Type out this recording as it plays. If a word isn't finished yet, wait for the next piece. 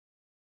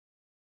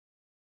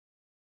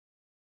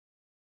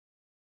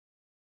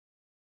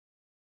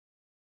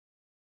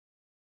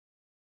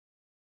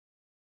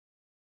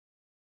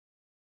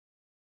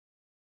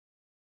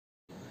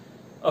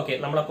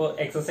Okay, we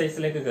exercise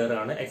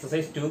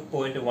exercise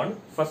 2.1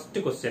 first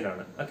question.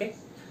 Okay,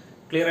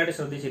 clear ആയിട്ട്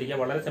ശ്രദ്ധിച്ചിരിക്കുക.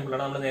 വളരെ സിമ്പിൾ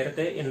ആണ്. നമ്മൾ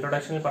നേരത്തെ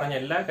ഇൻട്രൊഡക്ഷനിൽ പറഞ്ഞ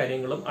എല്ലാ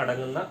കാര്യങ്ങളും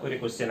അടങ്ങുന്ന ഒരു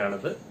ക്വസ്റ്റ്യൻ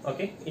ആണിത്.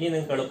 ഓക്കെ, ഇനി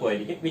നിങ്ങൾക്ക്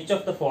എളുപ്പമായിരിക്കും. Which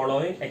of the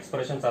following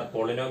expressions R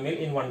polynomial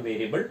in one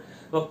variable?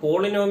 അപ്പോൾ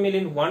പോളിനോമിയൽ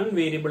ഇൻ വൺ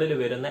വേരിയബിളിൽ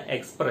വരുന്ന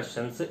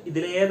എക്സ്പ്രഷൻസ്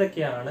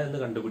ഇതിലേതൊക്കെയാണ് എന്ന്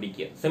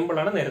കണ്ടുപിടിക്കുക. സിമ്പിൾ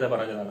ആണ്, നേരത്തെ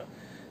പറഞ്ഞതാണ്.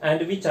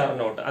 ആൻഡ് വിച്ച് ആർ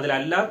നോട്ട്,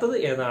 അതിലല്ലാത്തത്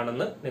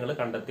ഏതാണെന്ന് നിങ്ങൾ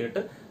കണ്ടെത്തിയിട്ട്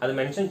അത്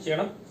മെൻഷൻ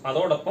ചെയ്യണം.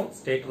 അതോടൊപ്പം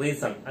സ്റ്റേറ്റ്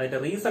റീസൺ, അതിന്റെ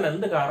റീസൺ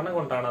എന്ത് കാരണം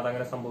കൊണ്ടാണ്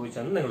അതങ്ങനെ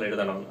സംഭവിച്ചതെന്ന് നിങ്ങൾ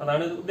എഴുതണം.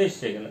 അതാണ് ഇത്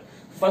ഉദ്ദേശിച്ചിരിക്കുന്നത്.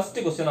 ഫസ്റ്റ്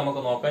ക്വസ്റ്റ്യൻ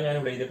നമുക്ക് നോക്കാം. ഞാൻ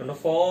ഇവിടെ എഴുതിയിട്ടുണ്ട്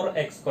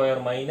 4x²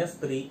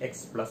 - 3x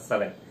 +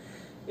 7.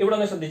 ഇവിടെ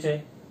ഒന്ന് ശ്രദ്ധിച്ചേ.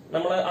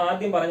 നമ്മൾ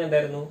ആദ്യം പറഞ്ഞ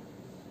എന്തായിരുന്നു?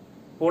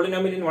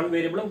 പോളിനോമിയൽ ഇൻ വൺ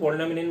വേരിയബിളും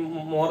polynomial in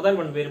more than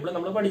one വേരിയബിളും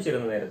നമ്മൾ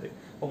പഠിച്ചിരുന്ന നേരത്തെ.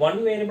 വൺ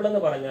വേരിയബിൾ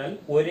എന്ന് പറഞ്ഞാൽ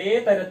ഒരേ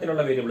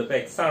തരത്തിലുള്ള വേരിയബിൾ. ഇപ്പൊ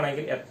എക്സ്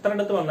ആണെങ്കിൽ എത്ര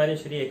അടുത്ത് വന്നാലും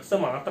ശരി, എക്സ്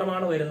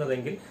മാത്രമാണ്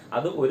വരുന്നതെങ്കിൽ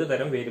അത് ഒരു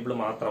തരം വേരിയബിൾ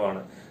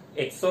മാത്രമാണ്.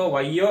 എക്സോ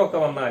വൈയോ ഒക്കെ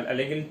വന്നാൽ,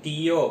 അല്ലെങ്കിൽ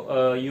ടിയോ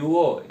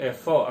യുഒ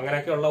എഫോ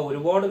അങ്ങനെയൊക്കെയുള്ള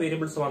ഒരുപാട്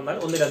വേരിയബിൾസ് വന്നാൽ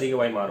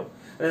ഒന്നിലധികമായി മാറും.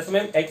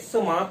 അതേസമയം എക്സ്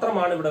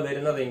മാത്രമാണ് ഇവിടെ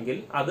വരുന്നതെങ്കിൽ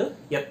അത്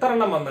എത്ര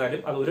എണ്ണം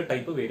വന്നാലും അത് ഒരു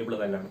ടൈപ്പ് വേരിയബിൾ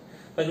തന്നെയാണ്.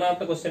 അപ്പൊ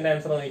ഇതിനകത്ത് ക്വസ്റ്റ്യന്റെ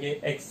ആൻസർ നോക്കിയേ.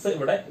 എക്സ്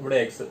ഇവിടെ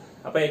എക്സ്.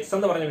 അപ്പൊ എക്സ്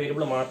എന്ന് പറഞ്ഞ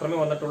വേരിയബിൾ മാത്രമേ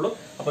വന്നിട്ടുള്ളൂ.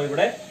 അപ്പൊ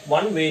ഇവിടെ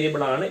വൺ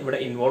വേരിയബിൾ ആണ് ഇവിടെ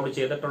ഇൻവോൾവ്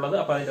ചെയ്തിട്ടുള്ളത്.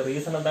 അപ്പൊ അതിന്റെ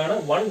റീസൺ എന്താണ്?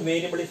 One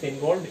variable is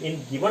involve in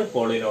given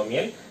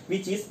polynomial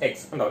which is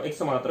X. ഉണ്ടോ?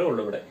 എക്സ് മാത്രമേ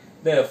ഉള്ളൂ ഇവിടെ.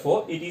 Therefore,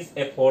 it is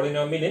a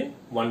polynomial in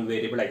one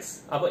variable x.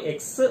 അപ്പൊ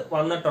എക്സ്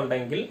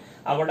വന്നിട്ടുണ്ടെങ്കിൽ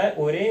അവിടെ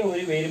ഒരേ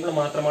ഒരു വേരിയബിൾ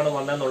മാത്രമാണ്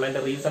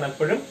വന്നതെന്നുള്ളതിന്റെ റീസൺ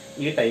എപ്പോഴും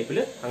ഈ ടൈപ്പിൽ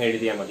അങ്ങ്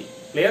എഴുതിയാൽ മതി.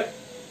 ക്ലിയർ?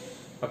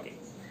 ഓക്കെ,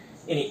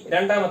 ഇനി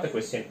രണ്ടാമത്തെ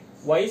ക്വസ്റ്റ്യൻ.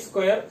 y²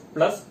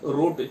 +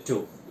 √2.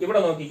 ഇവിടെ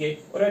നോക്കിക്കേ,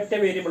 ഒരൊറ്റ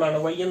വേരിയബിൾ ആണ്.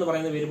 y എന്ന്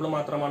പറയുന്ന വേരിയബിൾ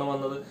മാത്രമാണ്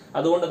വന്നത്.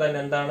 അതുകൊണ്ട് തന്നെ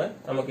എന്താണ്,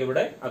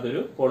 നമുക്കിവിടെ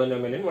അതൊരു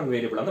പോളിനോമിയൽ ഇൻ വൺ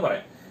വേരിയബിൾ എന്ന്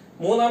പറയാം.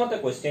 മൂന്നാമത്തെ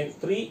ക്വസ്റ്റ്യൻ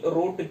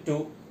 3√t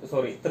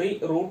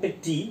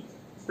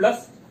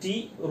 +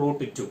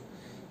 t√2.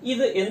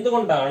 ഇത്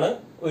എന്തുകൊണ്ടാണ്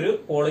ഒരു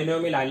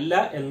പോളിനോമിയൽ അല്ല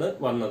എന്ന്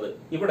വന്നത്?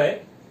 ഇവിടെ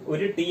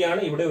ഒരു ടി ആണ്,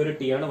 ഇവിടെ ഒരു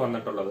ടി ആണ്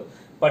വന്നിട്ടുള്ളത്.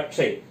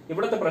 പക്ഷേ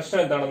ഇവിടുത്തെ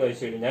പ്രശ്നം എന്താണെന്ന്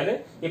വെച്ച് കഴിഞ്ഞാല്,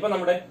 ഇപ്പൊ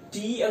നമ്മുടെ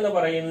ടി എന്ന്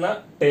പറയുന്ന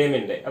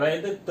ടേമിന്റെ,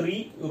 അതായത്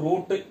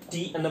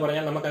 3√t എന്ന്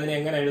പറഞ്ഞാൽ നമുക്ക് അതിനെ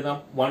എങ്ങനെ എഴുതാം?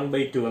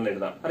 1/2 എന്ന്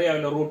എഴുതാം.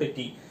 അറിയാമല്ലോ,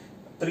 √t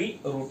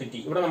 3√t.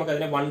 ഇവിടെ നമുക്ക്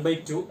അതിനെ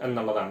 1/2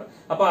 എന്നുള്ളതാണ്.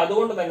 അപ്പൊ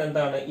അതുകൊണ്ട് തന്നെ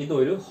എന്താണ്,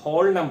 ഇതൊരു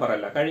ഹോൾ നമ്പർ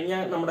അല്ല. കഴിഞ്ഞ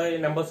നമ്മുടെ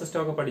നമ്പർ സിസ്റ്റം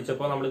ഒക്കെ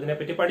പഠിച്ചപ്പോൾ നമ്മൾ ഇതിനെ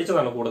പറ്റി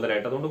പഠിച്ചതാണ്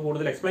കൂടുതലായിട്ട്. അതുകൊണ്ട്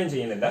കൂടുതൽ എക്സ്പ്ലെയിൻ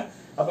ചെയ്യുന്നില്ല.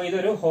 അപ്പൊ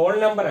ഇതൊരു ഹോൾ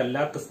നമ്പർ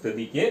അല്ലാത്ത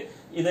സ്ഥിതിക്ക്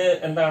ഇത്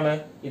എന്താണ്,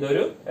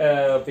 ഇതൊരു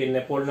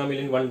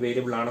പോളിനോമിയൽ ഇൻ വൺ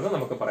വേരിയബിൾ ആണെന്ന്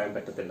നമുക്ക് പറയാൻ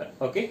പറ്റത്തില്ല.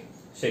 ഓക്കെ,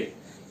 ശരി.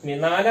 ഇനി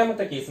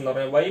നാലാമത്തെ കേസ് എന്ന്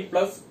പറഞ്ഞാൽ y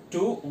 +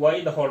 2y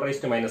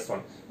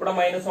 (1). ഇവിടെ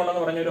 -1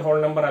 എന്ന് പറഞ്ഞ ഒരു ഹോൾ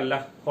നമ്പർ അല്ല.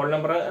 ഹോൾ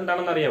നമ്പർ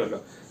എന്താണെന്ന് അറിയാമല്ലോ.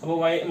 അപ്പൊ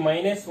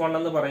 -1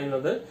 എന്ന്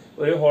പറയുന്നത്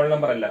ഒരു ഹോൾ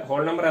നമ്പർ അല്ല.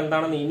 ഹോൾ നമ്പർ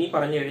എന്താണെന്ന് ഇനി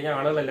പറഞ്ഞു കഴിഞ്ഞാൽ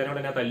ആളുകൾ എല്ലാവരും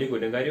കൂടെ എന്നെ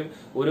തല്ലിക്കൊല്ലും. കാര്യം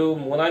ഒരു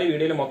 3-4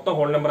 വീഡിയോയിൽ മൊത്തം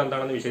ഹോൾ നമ്പർ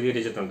എന്താണെന്ന്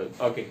വിശദീകരിച്ചിട്ടുണ്ട്.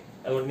 ഓക്കെ,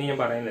 അതുകൊണ്ട് ഞാൻ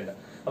പറയുന്നില്ല.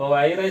 അപ്പൊ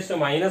y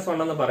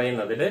 (-1) എന്ന്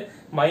പറയുന്നതിൽ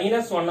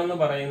 -1 എന്ന്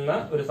പറയുന്ന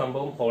ഒരു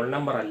സംഭവം ഹോൾ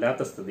നമ്പർ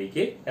അല്ലാത്ത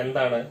സ്ഥിതിക്ക്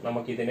എന്താണ്,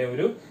 നമുക്ക് ഇതിനെ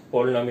ഒരു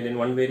പോളിനോമിയൽ ഇൻ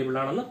വൺ വേരിയബിൾ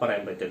ആണെന്ന്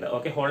പറയാൻ പറ്റില്ല.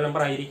 ഓക്കെ, ഹോൾ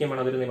നമ്പർ ആയിരിക്കും,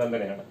 അതൊരു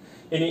നിബന്ധനയാണ്.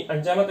 ഇനി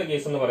അഞ്ചാമത്തെ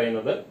കേസ് എന്ന്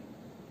പറയുന്നത്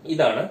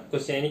ഇതാണ്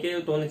ക്വസ്റ്റ്യൻ. എനിക്ക്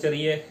തോന്നി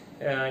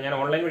ഞാൻ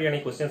ഓൺലൈൻ വഴിയാണ്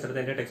ഈ ക്വസ്റ്റ്യൻസ് എടുത്തത്.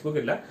 എന്റെ ടെക്സ്റ്റ് ബുക്ക്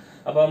ഇല്ല.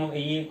 അപ്പം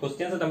ഈ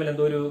ക്വസ്റ്റ്യൻസ് തമ്മിൽ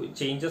എന്തോ ഒരു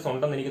ചേഞ്ചസ്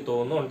ഉണ്ടെന്ന് എനിക്ക്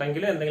തോന്നുന്നു.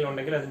 എന്തെങ്കിലും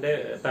ഉണ്ടെങ്കിൽ അതിന്റെ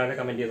താഴെ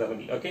കമന്റ് ചെയ്താൽ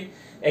മതി. Okay,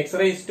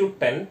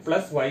 x⁻10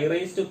 +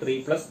 y⁻3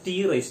 +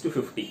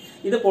 t⁻50.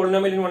 ഇത്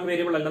പോളിനോമിയൽ ഇൻ വൺ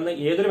വേരിയബിൾ അല്ലെന്ന്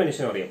ഏതൊരു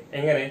മനുഷ്യനും അറിയാം.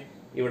 എങ്ങനെ?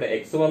 ഇവിടെ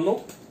എക്സ് വന്നു,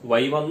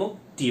 വൈ വന്നു,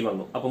 ടി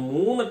വന്നു. അപ്പൊ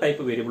 3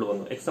 ടൈപ്പ് വേരിയബിൾ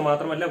വന്നു. എക്സ്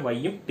മാത്രമല്ല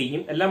വൈയും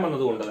ടിയും എല്ലാം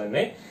വന്നതുകൊണ്ട്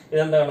തന്നെ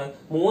ഇതെന്താണ്,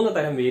 3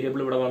 തരം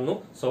വേരിയബിൾ ഇവിടെ വന്നു.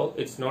 So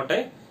it's not A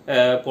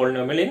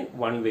polynomial in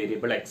one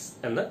variable X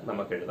എന്ന്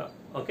നമുക്ക് എഴുതാം.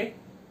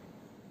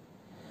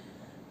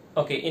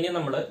 ഓക്കെ, ഇനി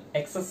നമ്മൾ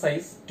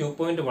എക്സസൈസ്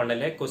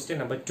 2.1 ക്വസ്റ്റ്യൻ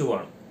നമ്പർ 2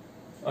 ആണ്.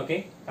 Okay,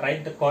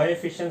 write the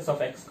coefficients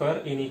of x²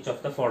 in each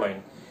of the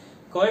following.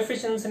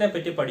 കോഎഫിഷ്യൻസിനെ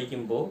പറ്റി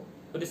പഠിക്കുമ്പോൾ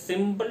ഒരു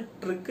സിമ്പിൾ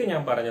ട്രിക്ക്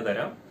ഞാൻ പറഞ്ഞു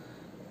തരാം.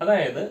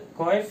 അതായത്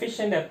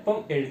കോഎഫിഷ്യന്റ് എപ്പം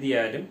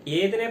എഴുതിയാലും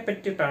ഏതിനെ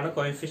പറ്റിയിട്ടാണ്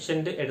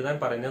കോഎഫിഷ്യന്റ് എഴുതാൻ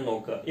പറയുന്നത്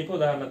നോക്കുക. ഇപ്പൊ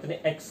ഉദാഹരണത്തിന്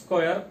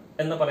x²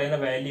 എന്ന് പറയുന്ന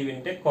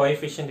വാല്യൂവിന്റെ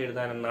കോഎഫിഷ്യന്റ്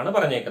എഴുതാനെന്നാണ്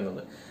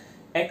പറഞ്ഞേക്കുന്നത്.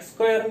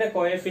 x²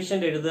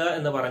 കോഎഫിഷ്യന്റ് എഴുതുക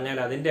എന്ന് പറഞ്ഞാൽ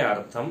അതിന്റെ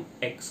അർത്ഥം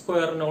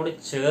x²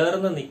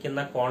 ചേർന്ന്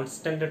നിൽക്കുന്ന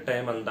കോൺസ്റ്റന്റ്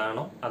ടേം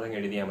എന്താണോ അതങ്ങ്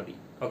എഴുതിയാൽ മതി.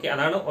 ഓക്കെ,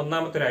 അതാണ്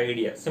ഒന്നാമത്തെ ഒരു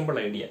ഐഡിയ, സിമ്പിൾ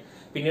ഐഡിയ.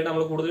 പിന്നീട്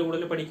നമ്മൾ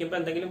കൂടുതൽ പഠിക്കുമ്പോൾ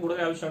എന്തെങ്കിലും കൂടുതൽ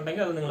ആവശ്യം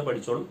ഉണ്ടെങ്കിൽ അത് നിങ്ങൾ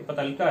പഠിച്ചോളും. ഇപ്പൊ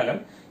തൽക്കാലം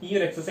ഈ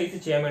ഒരു എക്സസൈസ്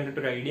ചെയ്യാൻ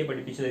വേണ്ടിയിട്ട് ഒരു ഐഡിയ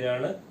പഠിപ്പിച്ചു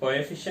തരികയാണ്.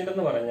 കോഎഫിഷ്യന്റ്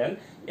എന്ന് പറഞ്ഞാൽ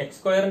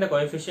x²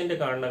 കോഎഫിഷ്യന്റ്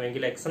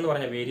കാണണമെങ്കിൽ x എന്ന്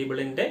പറഞ്ഞ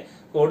വേരിയബിളിന്റെ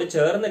കോഡ്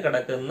ചേർന്ന്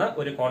കിടക്കുന്ന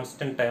ഒരു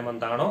കോൺസ്റ്റന്റ് ടേം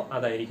എന്താണോ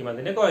അതായിരിക്കും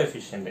അതിന്റെ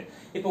കോഎഫിഷ്യന്റ്.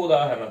 ഇപ്പൊ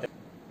ഉദാഹരണത്തിന്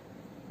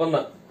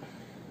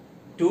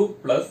 2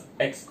 +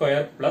 x²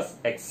 +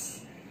 x.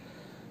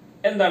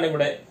 എന്താണ്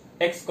ഇവിടെ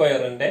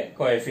x²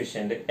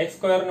 കോഎഫിഷ്യന്റ്?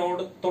 x²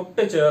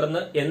 തൊട്ട്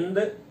ചേർന്ന്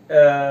എന്ത്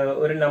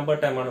ഒരു നമ്പർ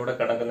ടൈം ആണ് ഇവിടെ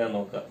കിടക്കുന്നത്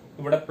നോക്കുക.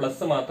 ഇവിടെ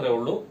പ്ലസ് മാത്രമേ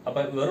ഉള്ളൂ. അപ്പൊ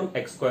വെറും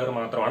x²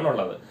 മാത്രമാണ്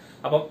ഉള്ളത്.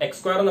 അപ്പം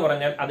x² എന്ന്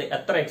പറഞ്ഞാൽ അത്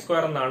എത്ര x²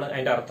 എന്നാണ്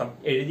അതിന്റെ അർത്ഥം.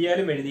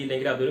 എഴുതിയാലും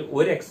എഴുതിയില്ലെങ്കിൽ അതൊരു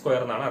x²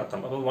 എന്നാണ് അർത്ഥം.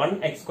 അപ്പൊ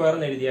 1x²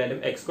 എന്ന് എഴുതിയാലും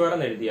x²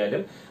 എന്ന്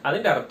എഴുതിയാലും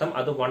അതിന്റെ അർത്ഥം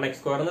അത്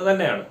 1x² എന്ന്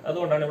തന്നെയാണ്.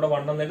 അതുകൊണ്ടാണ് ഇവിടെ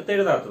 1 എന്ന് എടുത്ത്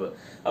എഴുതാത്തത്.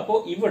 അപ്പോ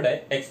ഇവിടെ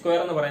x²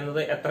 എന്ന്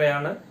പറയുന്നത്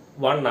എത്രയാണ്?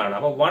 1 ആണ്.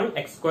 അപ്പൊ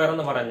 1x²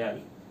 എന്ന് പറഞ്ഞാൽ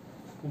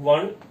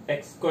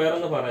 1x²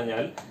 എന്ന്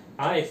പറഞ്ഞാൽ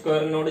ആ x²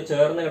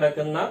 ചേർന്ന്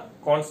കിടക്കുന്ന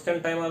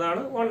കോൺസ്റ്റന്റ് ടൈം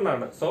അതാണ് 1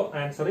 ആണ്. So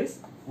answer is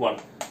 1.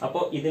 അപ്പോ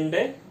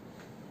ഇതിന്റെ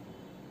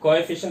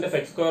coefficient of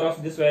x² of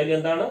this value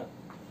എന്താണ്?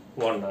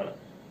 1 ആണ്.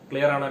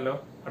 ക്ലിയർ ആണല്ലോ?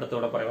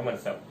 അടുത്തോടെ പറയുമ്പോൾ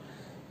മനസ്സിലാവും.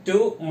 2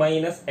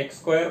 -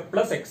 x²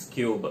 + x³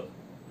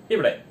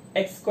 ഇവിടെ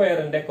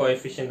x²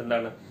 കോഎഫിഷ്യന്റ്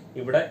എന്താണ്?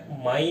 ഇവിടെ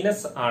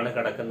മൈനസ് ആണ്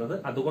കിടക്കുന്നത്.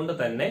 അതുകൊണ്ട്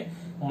തന്നെ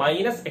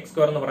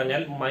 -x² എന്ന്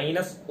പറഞ്ഞാൽ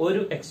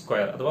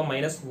 -1x² അഥവാ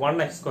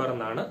 -1x²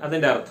 എന്നാണ്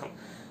അതിന്റെ അർത്ഥം.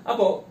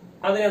 അപ്പോ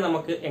അതിനെ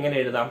നമുക്ക് എങ്ങനെ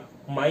എഴുതാം?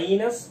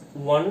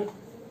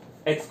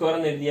 -1x²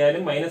 എന്ന്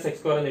എഴുതിയാലും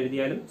 -x² എന്ന്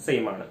എഴുതിയാലും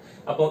സെയിം ആണ്.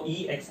 അപ്പോ ഈ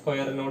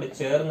x²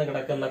 ചേർന്ന്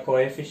കിടക്കുന്ന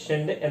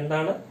കോഎഫിഷ്യന്റ്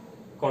എന്താണ്?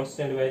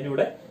 കോൺസ്റ്റന്റ്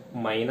വാല്യൂടെ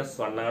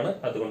 -1 ആണ്.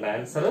 അതുകൊണ്ട്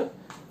ആൻസർ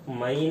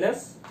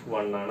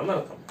 -1 ആണെന്ന്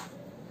അർത്ഥം.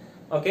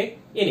 ഓക്കെ,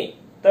 ഇനി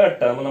തേർഡ്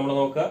ടേം നമ്മൾ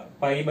നോക്കുക.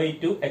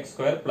 π/2 x²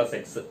 +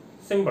 x.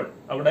 സിമ്പിൾ.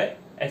 അവിടെ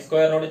x²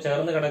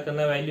 ചേർന്ന്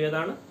കിടക്കുന്ന വാല്യൂ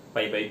ഏതാണ്?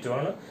 π/2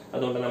 ആണ്.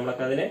 അതുകൊണ്ട്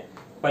നമ്മൾക്ക് അതിനെ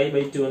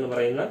π/2 എന്ന്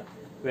പറയുന്ന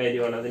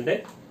വാല്യൂ ആണ് അതിന്റെ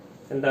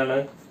എന്താണ്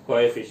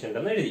കോഎഫിഷ്യന്റ്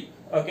എന്ന് എഴുതി.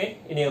 ഓക്കെ,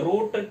 ഇനി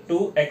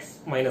 √2x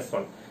 -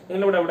 1.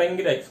 നിങ്ങളിവിടെ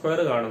എവിടെയെങ്കിലും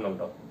x²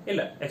 കാണുന്നുണ്ടോ?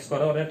 ഇല്ല. x²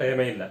 എന്ന് പറഞ്ഞ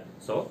ടേമേ ഇല്ല.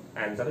 So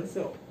answer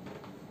 0.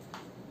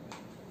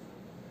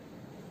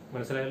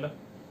 മനസ്സിലായല്ലോ?